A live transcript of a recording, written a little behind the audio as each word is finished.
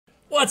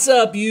What's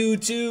up,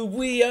 YouTube?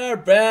 We are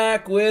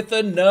back with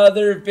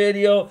another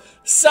video.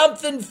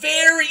 Something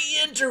very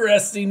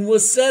interesting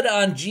was said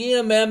on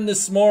GMM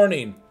this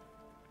morning.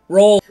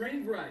 Roll.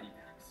 Training variety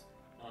packs.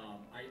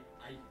 I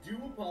do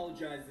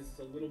apologize. This is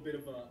a little bit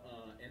of an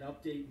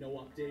update, no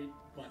update,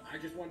 but I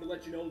just wanted to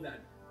let you know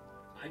that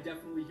I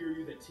definitely hear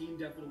you. The team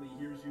definitely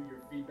hears you. Your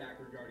feedback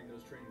regarding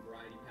those training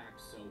variety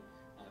packs. So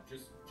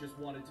just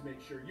wanted to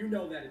make sure you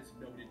know that it's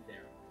noted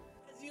there.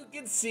 As you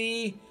can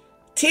see,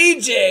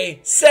 TJ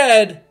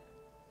said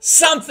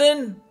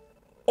something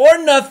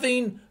or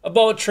nothing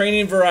about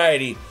training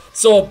variety.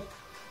 So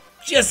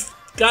just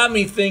got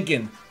me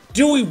thinking,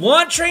 do we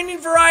want training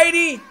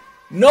variety?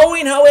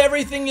 Knowing how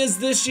everything is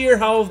this year,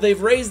 how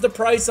they've raised the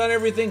price on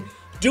everything,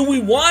 do we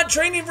want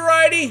training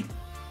variety?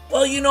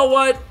 Well, you know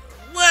what?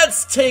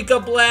 Let's take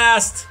a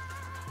blast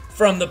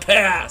from the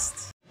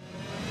past.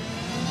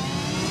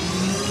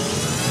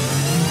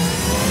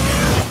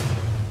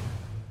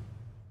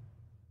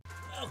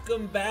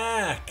 Welcome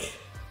back.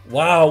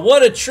 Wow,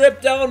 what a trip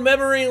down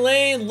memory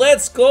lane.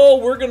 Let's go.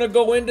 We're going to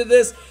go into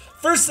this.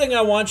 First thing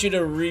I want you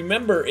to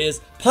remember is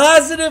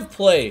positive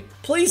play.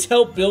 Please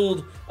help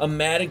build a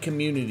Madden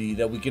community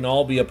that we can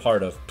all be a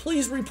part of.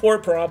 Please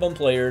report problem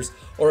players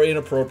or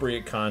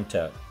inappropriate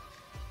content.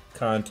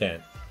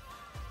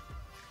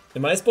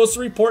 Am I supposed to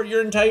report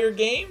your entire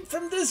game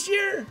from this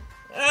year?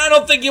 I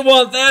don't think you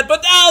want that,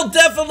 but I'll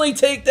definitely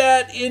take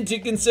that into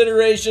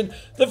consideration.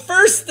 The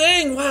first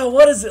thing, wow,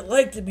 what is it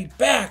like to be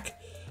back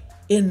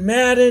in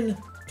Madden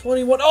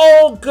 21?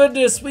 Oh,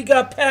 goodness, we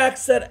got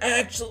packs that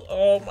actually,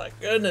 oh my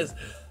goodness,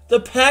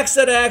 the packs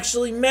that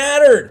actually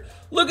mattered.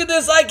 Look at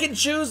this, I can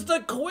choose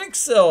the quick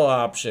sell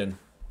option.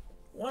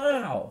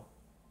 Wow.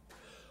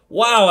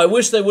 Wow, I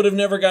wish they would have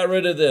never got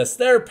rid of this.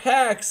 They're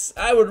packs.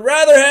 I would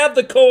rather have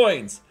the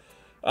coins.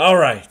 All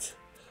right,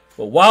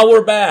 but while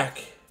we're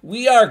back,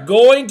 we are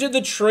going to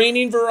the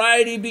training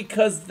variety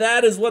because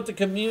that is what the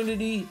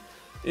community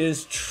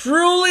is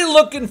truly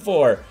looking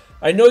for.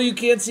 I know you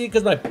can't see it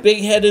because my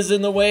big head is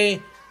in the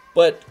way,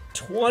 but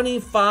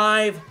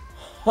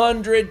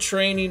 2,500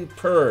 training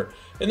per.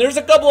 And there's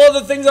a couple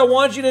other things I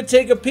want you to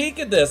take a peek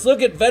at this.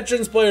 Look at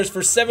veterans players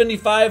for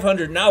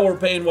 7,500. Now we're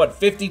paying, what,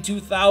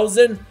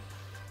 52,000?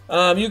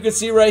 You can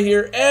see right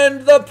here.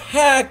 And the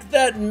pack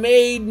that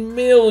made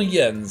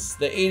millions,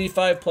 the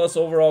 85 plus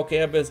overall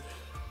campus.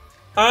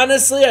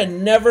 Honestly, I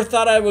never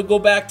thought I would go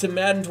back to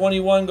Madden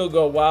 21 and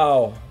go,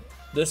 wow,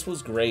 this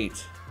was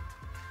great.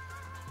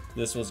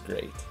 This was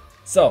great.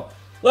 So,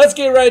 let's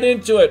get right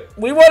into it.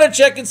 We want to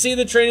check and see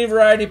the training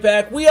variety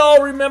pack. We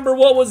all remember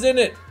what was in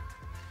it.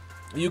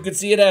 You can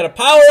see it had a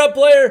power-up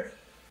player,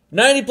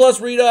 90 plus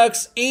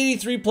Redux,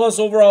 83 plus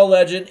overall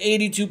legend,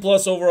 82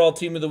 plus overall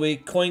team of the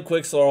week, coin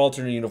quick or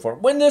alternate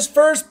uniform. When this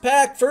first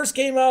pack first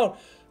came out,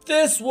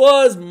 this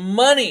was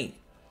money.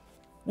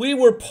 We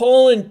were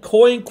pulling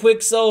coin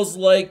quick sells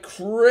like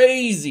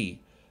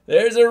crazy.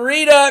 There's a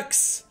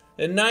Redux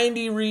and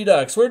 90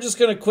 Redux. We're just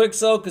going to quick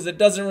sell because it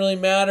doesn't really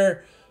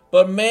matter.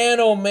 But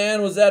man, oh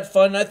man, was that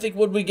fun. I think,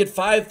 would we get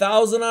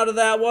 5,000 out of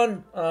that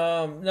one?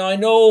 Now I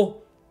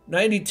know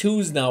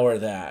 92s now are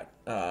that.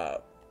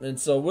 And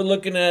so we're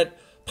looking at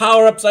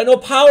power-ups. I know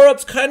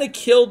power-ups kind of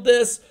killed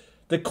this.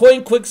 The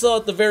coin quick sell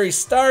at the very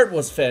start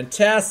was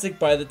fantastic.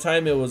 By the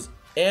time it was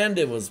end,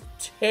 it was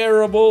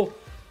terrible.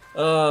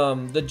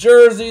 The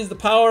jerseys, the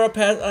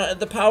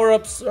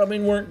power-ups, I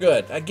mean, weren't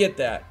good. I get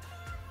that.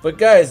 But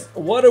guys,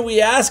 what are we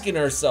asking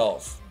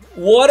ourselves?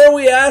 What are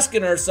we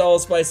asking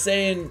ourselves by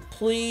saying,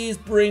 please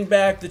bring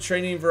back the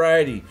training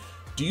variety?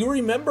 Do you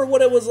remember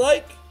what it was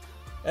like?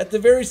 At the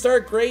very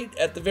start, great.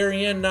 At the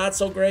very end, not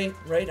so great,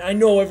 right? I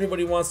know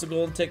everybody wants the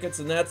golden tickets,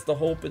 and that's the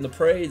hope and the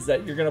praise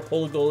that you're going to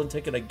pull a golden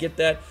ticket. I get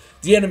that.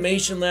 The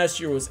animation last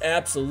year was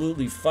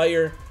absolutely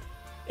fire.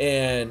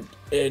 And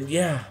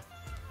yeah.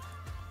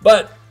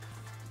 But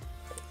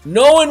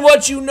knowing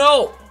what you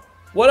know,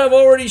 what I've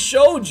already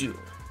showed you,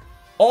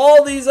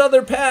 all these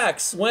other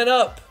packs went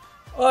up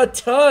a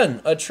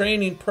ton of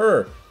training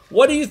per.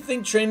 What do you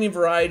think training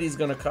variety is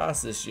going to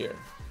cost this year?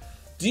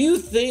 Do you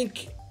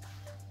think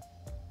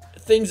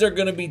things are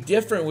going to be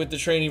different with the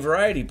training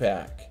variety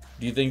pack?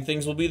 Do you think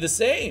things will be the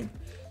same?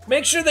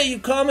 Make sure that you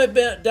comment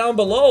down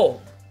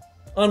below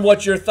on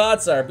what your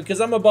thoughts are, because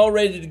I'm about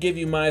ready to give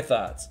you my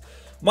thoughts.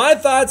 My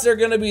thoughts are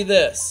going to be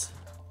this.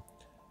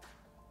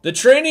 The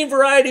training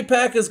variety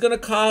pack is going to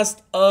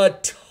cost a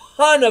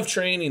ton of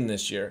training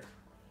this year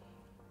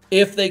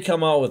if they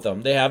come out with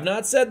them. They have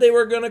not said they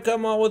were going to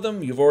come out with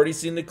them. You've already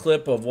seen the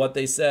clip of what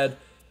they said.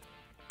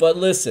 But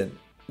listen,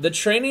 the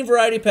training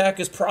variety pack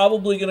is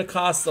probably going to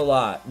cost a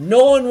lot.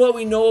 Knowing what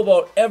we know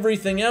about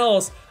everything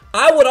else,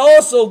 I would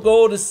also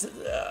go to,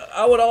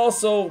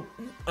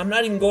 I'm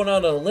not even going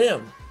out on a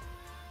limb.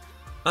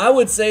 I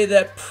would say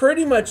that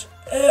pretty much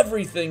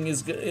everything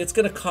it's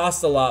going to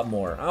cost a lot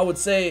more. I would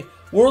say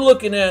we're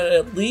looking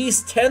at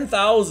least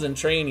 10,000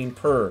 training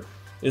per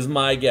is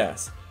my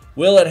guess.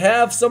 Will it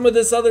have some of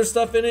this other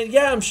stuff in it?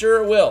 Yeah, I'm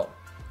sure it will.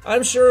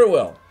 I'm sure it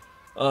will.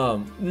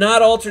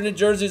 Not alternate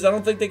jerseys. I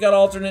don't think they got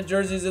alternate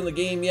jerseys in the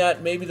game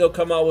yet. Maybe they'll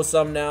come out with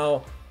some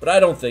now. but I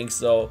don't think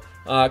so.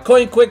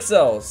 Coin quick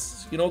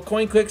sells. You know,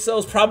 coin quick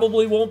sells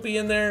probably won't be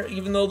in there,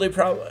 even though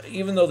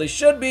they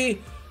should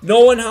be.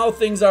 Knowing how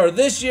things are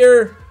this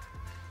year,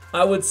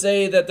 I would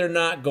say that they're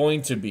not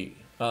going to be.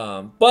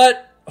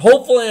 But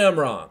hopefully I'm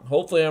wrong.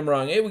 Hopefully I'm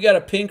wrong. Hey, we got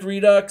a pink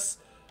Redux.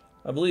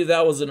 I believe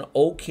that was an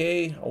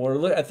okay.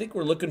 I think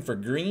we're looking for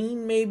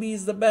green. Maybe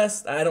is the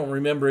best. I don't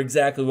remember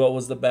exactly what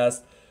was the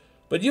best,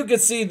 but you can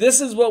see this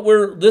is what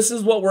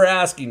we're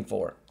asking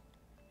for.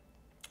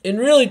 And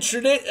really,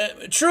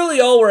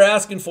 truly, all we're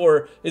asking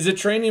for is a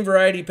training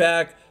variety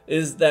pack.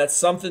 Is that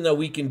something that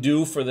we can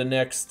do for the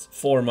next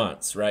 4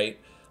 months, right?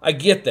 I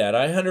get that.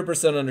 I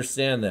 100%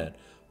 understand that.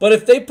 But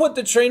if they put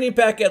the training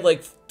pack at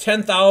like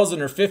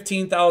 10,000 or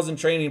 15,000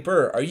 training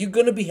per, are you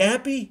going to be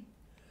happy?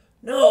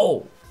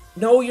 No.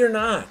 No, you're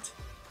not.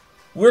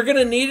 We're going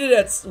to need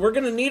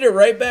it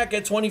right back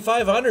at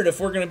 2,500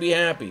 if we're going to be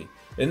happy.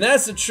 And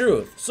that's the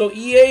truth. So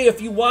EA,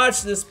 if you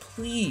watch this,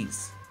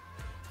 please.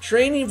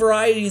 Training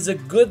variety is a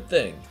good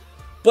thing.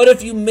 But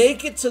if you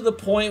make it to the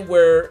point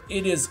where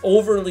it is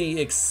overly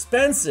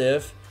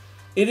expensive,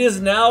 it is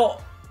now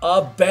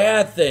a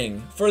bad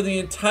thing for the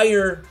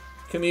entire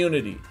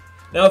community.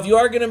 Now, if you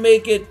are going to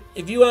make it,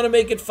 if you want to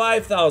make it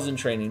 5,000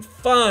 training,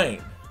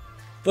 fine.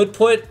 But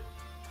put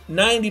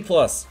 90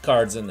 plus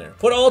cards in there.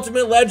 Put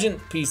Ultimate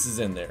Legend pieces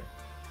in there.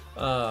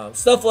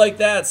 Stuff like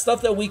that.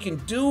 Stuff that we can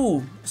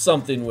do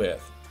something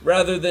with.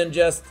 Rather than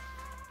just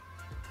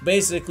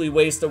basically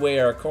waste away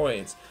our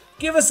coins.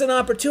 Give us an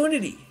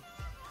opportunity.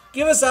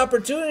 Give us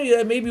opportunity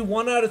that maybe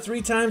 1 out of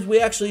 3 times we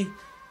actually...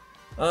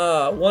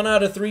 1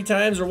 out of 3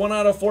 times or 1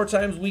 out of 4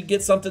 times we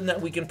get something that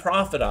we can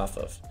profit off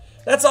of.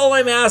 That's all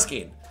I'm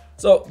asking.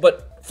 So,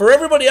 but for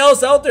everybody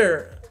else out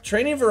there,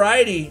 training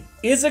variety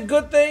is a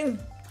good thing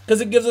because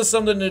it gives us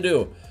something to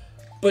do.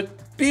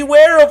 But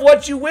beware of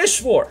what you wish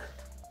for,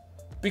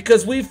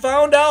 because we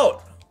found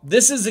out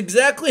this is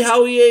exactly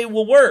how EA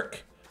will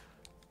work.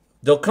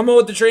 They'll come out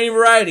with the training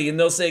variety and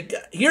they'll say,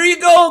 here you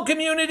go,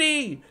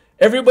 community.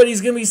 Everybody's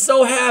going to be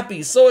so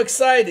happy, so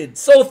excited,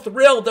 so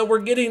thrilled that we're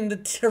getting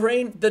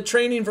the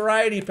training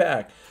variety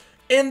pack.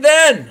 And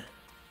then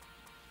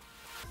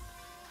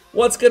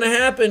what's going to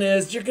happen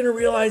is you're going to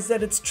realize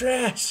that it's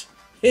trash.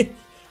 And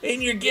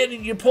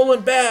you're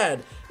pulling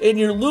bad. And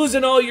you're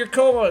losing all your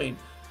coin.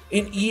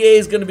 And EA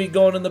is going to be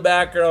going in the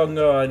background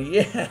going,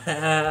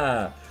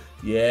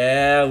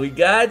 yeah, we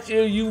got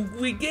you.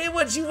 We gave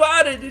what you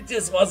wanted. It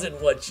just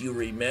wasn't what you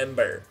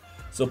remember.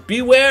 So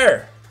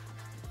beware.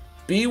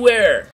 Beware.